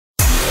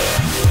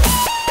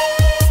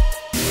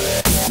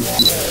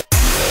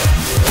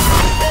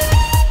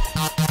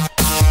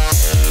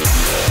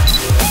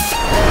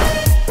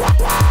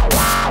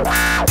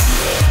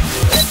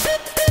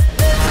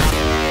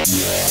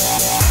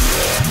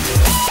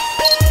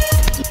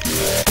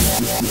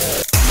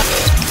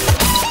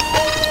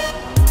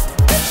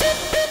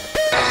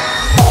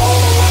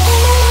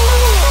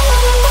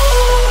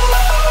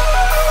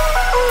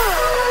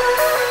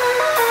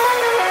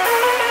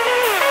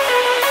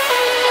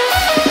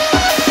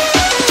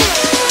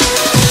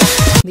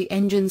The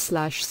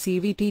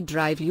engine/CVT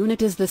drive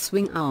unit is the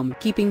swing arm,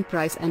 keeping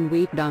price and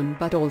weight down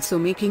but also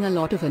making a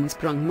lot of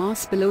unsprung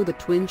mass below the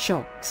twin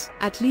shocks.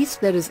 At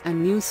least there is a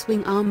new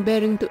swing arm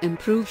bearing to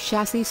improve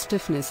chassis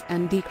stiffness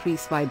and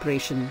decrease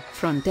vibration.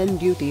 Front end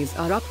duties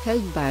are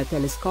upheld by a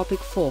telescopic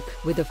fork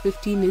with a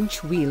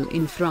 15-inch wheel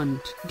in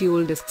front.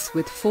 Dual discs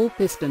with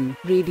 4-piston,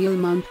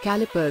 radial-mount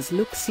calipers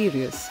look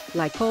serious.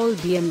 Like all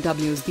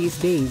BMWs these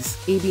days,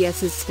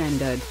 ABS is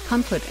standard.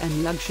 Comfort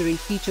and luxury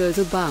features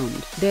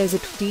abound. There's a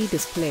TFT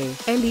display,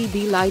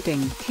 LED lighting,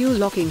 fuel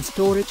locking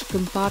storage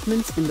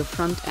compartments in the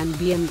front and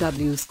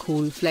BMW's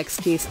cool flex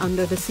case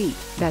under the seat.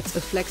 That's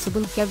a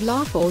flexible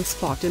Kevlar false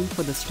bottom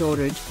for the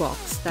storage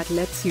box that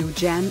lets you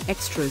jam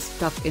extra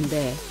stuff in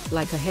there,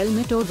 like a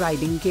helmet or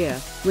riding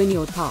gear, when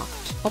you're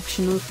parked.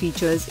 Optional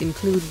features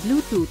include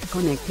Bluetooth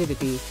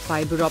connectivity,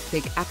 fiber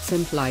optic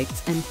accent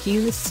lights and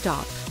keyless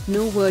start.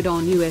 No word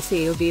on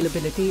USA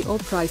availability or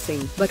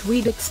pricing, but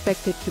we'd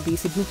expect it to be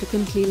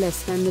significantly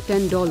less than the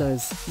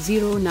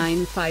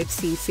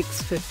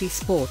 $10.095C650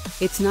 Sport.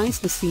 It's nice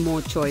to see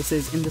more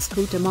choices in the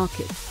scooter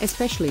market,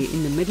 especially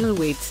in the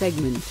middleweight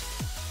segment.